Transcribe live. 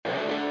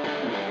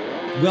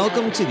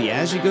Welcome to the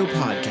As You Go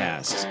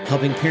podcast,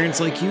 helping parents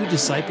like you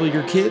disciple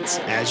your kids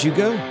as you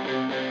go.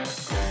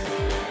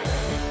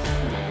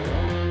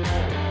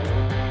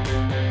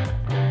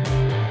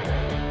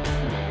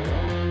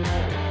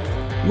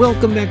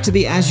 Welcome back to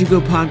the As You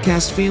Go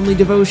podcast family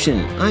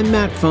devotion. I'm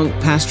Matt Funk,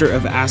 pastor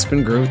of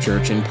Aspen Grove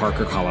Church in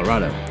Parker,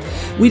 Colorado.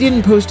 We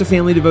didn't post a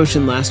family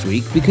devotion last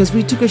week because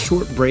we took a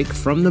short break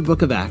from the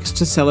book of Acts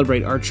to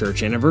celebrate our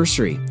church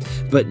anniversary.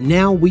 But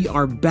now we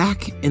are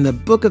back, and the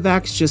book of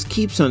Acts just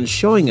keeps on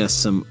showing us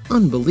some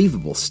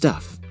unbelievable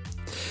stuff.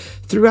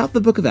 Throughout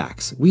the book of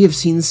Acts, we have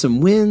seen some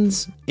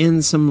wins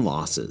and some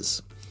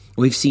losses.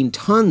 We've seen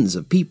tons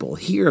of people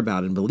hear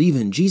about and believe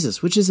in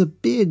Jesus, which is a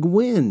big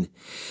win.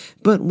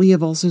 But we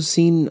have also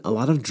seen a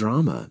lot of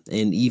drama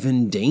and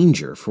even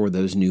danger for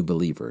those new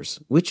believers,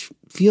 which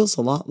feels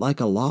a lot like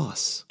a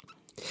loss.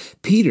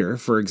 Peter,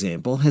 for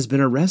example, has been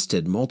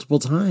arrested multiple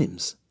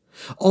times.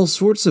 All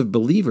sorts of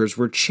believers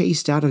were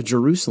chased out of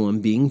Jerusalem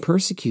being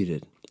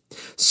persecuted.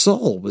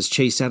 Saul was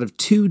chased out of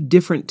 2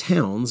 different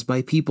towns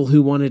by people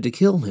who wanted to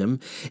kill him,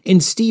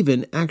 and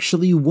Stephen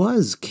actually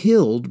was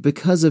killed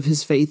because of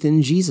his faith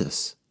in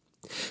Jesus.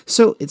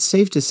 So it's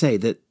safe to say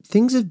that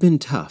things have been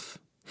tough,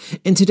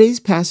 and today's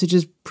passage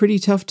is pretty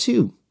tough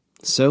too.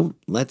 So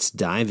let's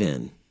dive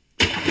in.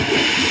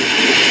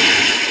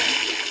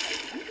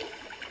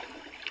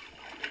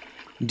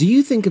 Do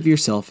you think of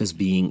yourself as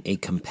being a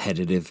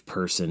competitive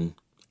person?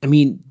 I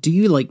mean, do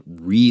you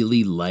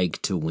really like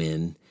to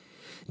win?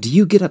 Do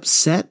you get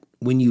upset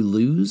when you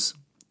lose?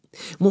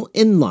 Well,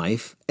 in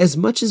life, as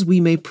much as we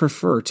may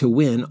prefer to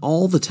win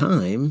all the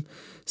time,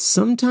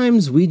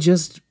 sometimes we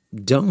just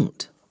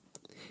don't.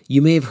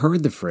 You may have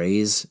heard the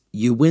phrase,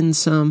 you win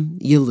some,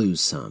 you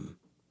lose some.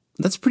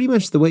 That's pretty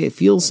much the way it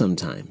feels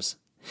sometimes.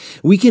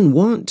 We can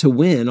want to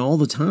win all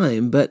the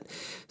time, but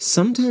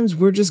sometimes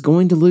we're just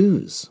going to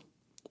lose.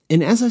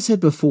 And as I said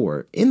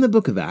before, in the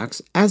book of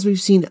Acts, as we've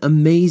seen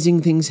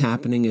amazing things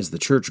happening as the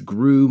church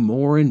grew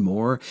more and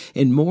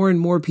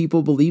more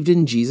people believed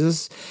in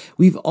Jesus,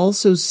 we've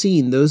also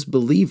seen those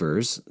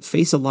believers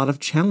face a lot of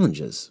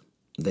challenges.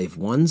 They've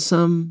won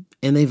some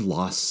and they've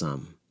lost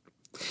some.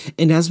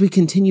 And as we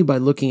continue by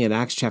looking at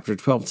Acts chapter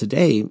 12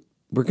 today,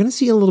 we're going to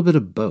see a little bit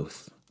of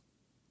both.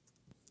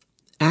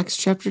 Acts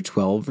chapter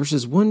 12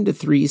 verses 1 to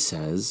 3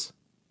 says,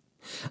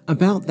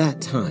 "About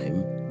that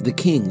time, the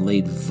king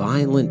laid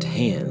violent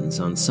hands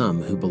on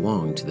some who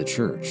belonged to the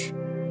church.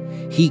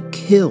 He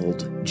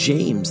killed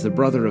James, the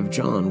brother of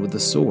John, with a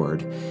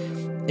sword,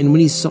 and when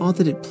he saw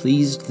that it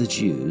pleased the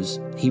Jews,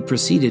 he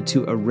proceeded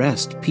to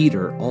arrest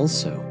Peter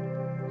also.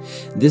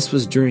 This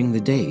was during the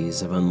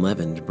days of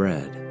unleavened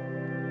bread."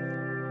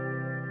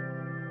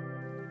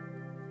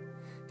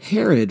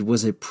 Herod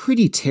was a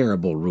pretty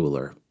terrible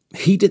ruler.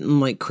 He didn't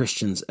like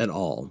Christians at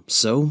all,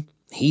 so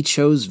he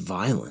chose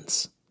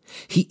violence.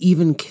 He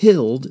even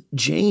killed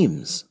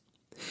James.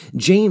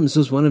 James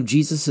was one of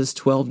Jesus'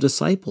 12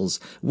 disciples,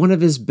 one of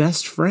his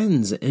best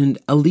friends and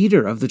a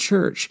leader of the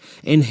church,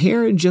 and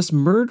Herod just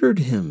murdered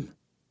him.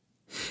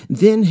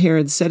 Then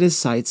Herod set his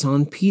sights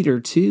on Peter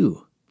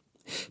too.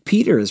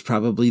 Peter is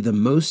probably the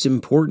most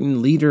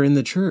important leader in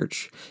the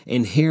church,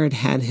 and Herod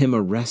had him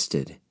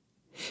arrested.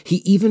 He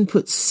even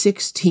put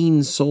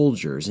 16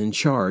 soldiers in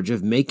charge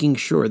of making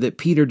sure that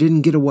Peter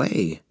didn't get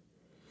away.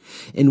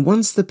 And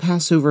once the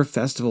Passover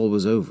festival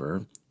was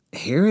over,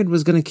 Herod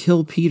was going to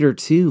kill Peter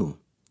too.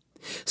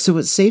 So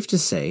it's safe to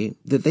say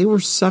that they were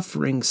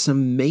suffering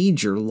some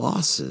major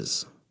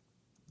losses.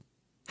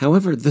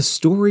 However, the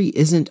story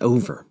isn't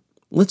over.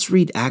 Let's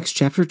read Acts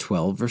chapter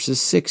 12,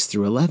 verses 6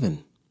 through 11.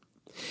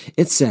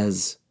 It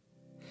says,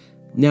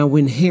 "Now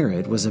when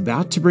Herod was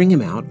about to bring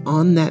him out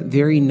on that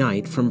very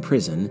night from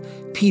prison,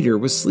 Peter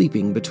was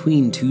sleeping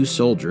between 2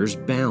 soldiers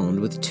bound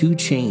with 2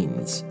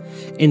 chains,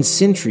 and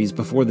sentries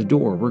before the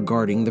door were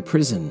guarding the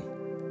prison.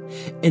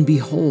 And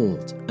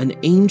behold, an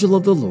angel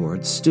of the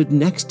Lord stood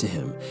next to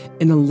him,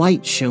 and a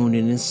light shone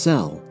in his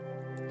cell.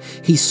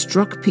 He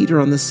struck Peter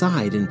on the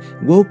side and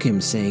woke him,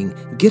 saying,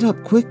 'Get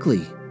up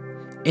quickly.'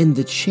 And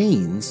the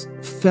chains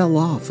fell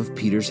off of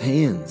Peter's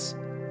hands.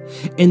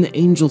 And the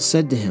angel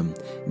said to him,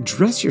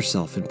 'Dress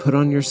yourself and put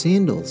on your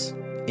sandals.'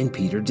 And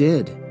Peter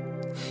did.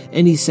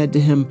 And he said to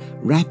him,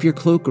 'Wrap your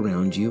cloak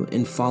around you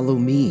and follow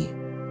me.'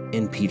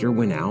 And Peter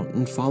went out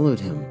and followed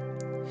him.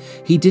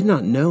 He did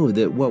not know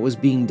that what was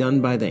being done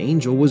by the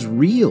angel was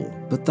real,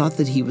 but thought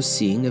that he was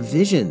seeing a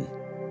vision.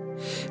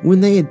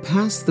 When they had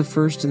passed the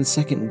first and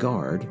second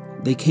guard,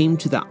 they came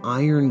to the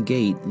iron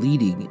gate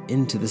leading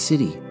into the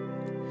city.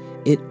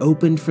 It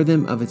opened for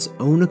them of its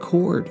own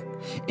accord,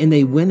 and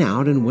they went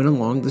out and went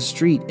along the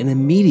street, and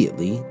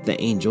immediately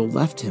the angel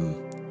left him.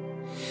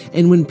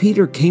 And when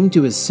Peter came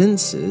to his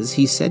senses,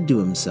 he said to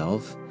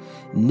himself,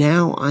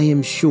 'Now I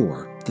am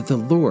sure that the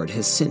Lord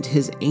has sent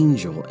his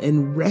angel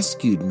and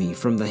rescued me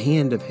from the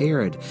hand of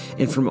Herod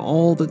and from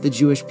all that the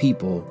Jewish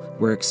people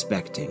were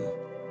expecting.'"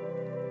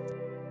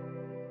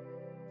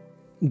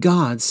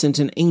 God sent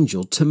an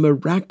angel to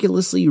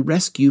miraculously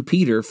rescue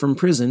Peter from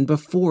prison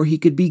before he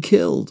could be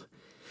killed.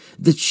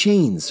 The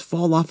chains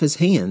fall off his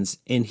hands,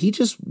 and he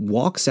just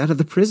walks out of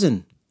the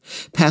prison,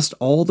 past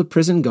all the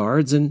prison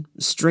guards and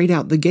straight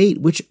out the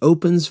gate, which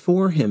opens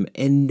for him,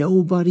 and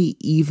nobody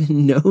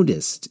even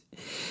noticed.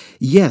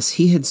 Yes,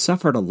 he had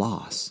suffered a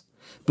loss,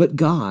 but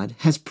God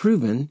has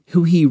proven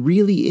who he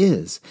really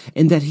is,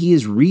 and that he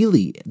is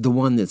really the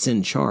one that's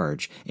in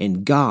charge,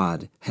 and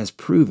God has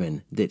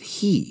proven that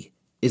he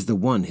is the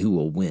one who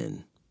will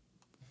win.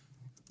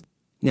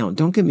 Now,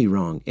 don't get me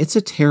wrong, it's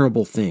a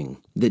terrible thing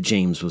that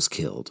James was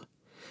killed,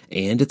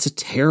 and it's a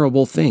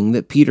terrible thing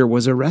that Peter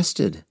was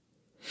arrested.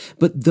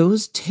 But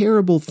those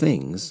terrible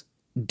things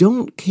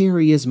don't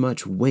carry as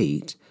much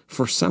weight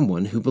for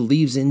someone who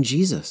believes in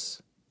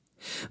Jesus.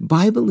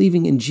 By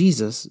believing in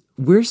Jesus,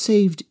 we're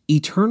saved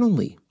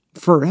eternally,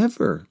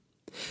 forever.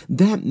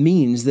 That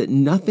means that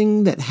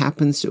nothing that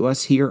happens to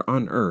us here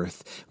on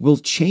earth will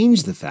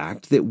change the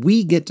fact that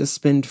we get to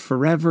spend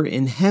forever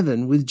in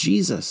heaven with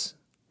Jesus.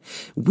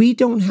 We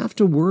don't have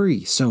to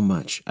worry so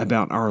much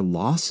about our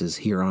losses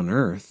here on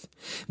earth,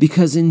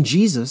 because in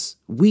Jesus,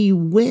 we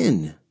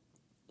win.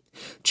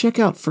 Check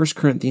out 1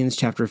 Corinthians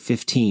chapter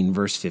 15,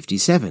 verse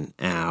 57,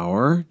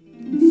 our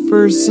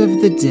verse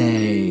of the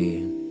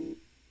day.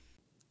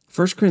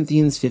 1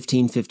 Corinthians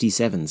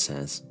 15:57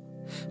 says,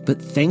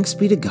 "But thanks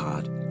be to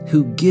God,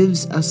 who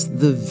gives us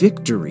the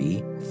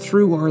victory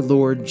through our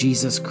Lord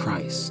Jesus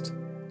Christ."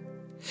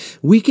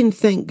 We can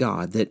thank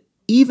God that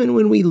even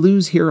when we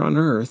lose here on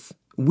earth,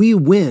 we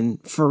win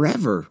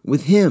forever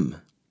with Him.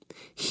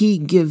 He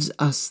gives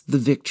us the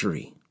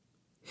victory.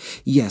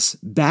 Yes,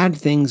 bad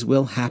things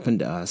will happen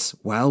to us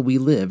while we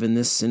live in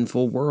this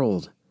sinful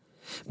world.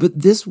 But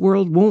this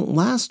world won't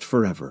last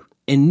forever,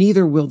 and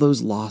neither will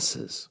those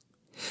losses.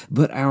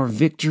 But our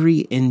victory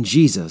in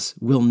Jesus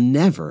will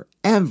never,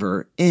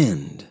 ever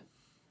end.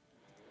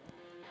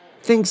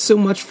 Thanks so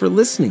much for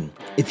listening.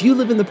 If you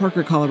live in the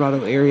Parker,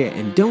 Colorado area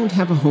and don't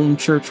have a home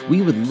church,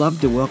 we would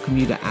love to welcome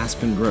you to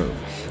Aspen Grove.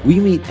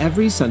 We meet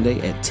every Sunday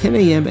at 10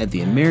 a.m. at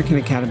the American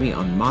Academy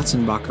on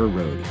Motsenbacher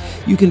Road.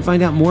 You can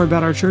find out more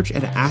about our church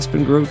at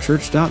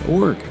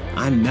aspengrovechurch.org.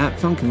 I'm Matt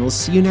Funk, and we'll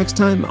see you next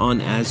time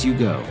on As You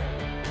Go.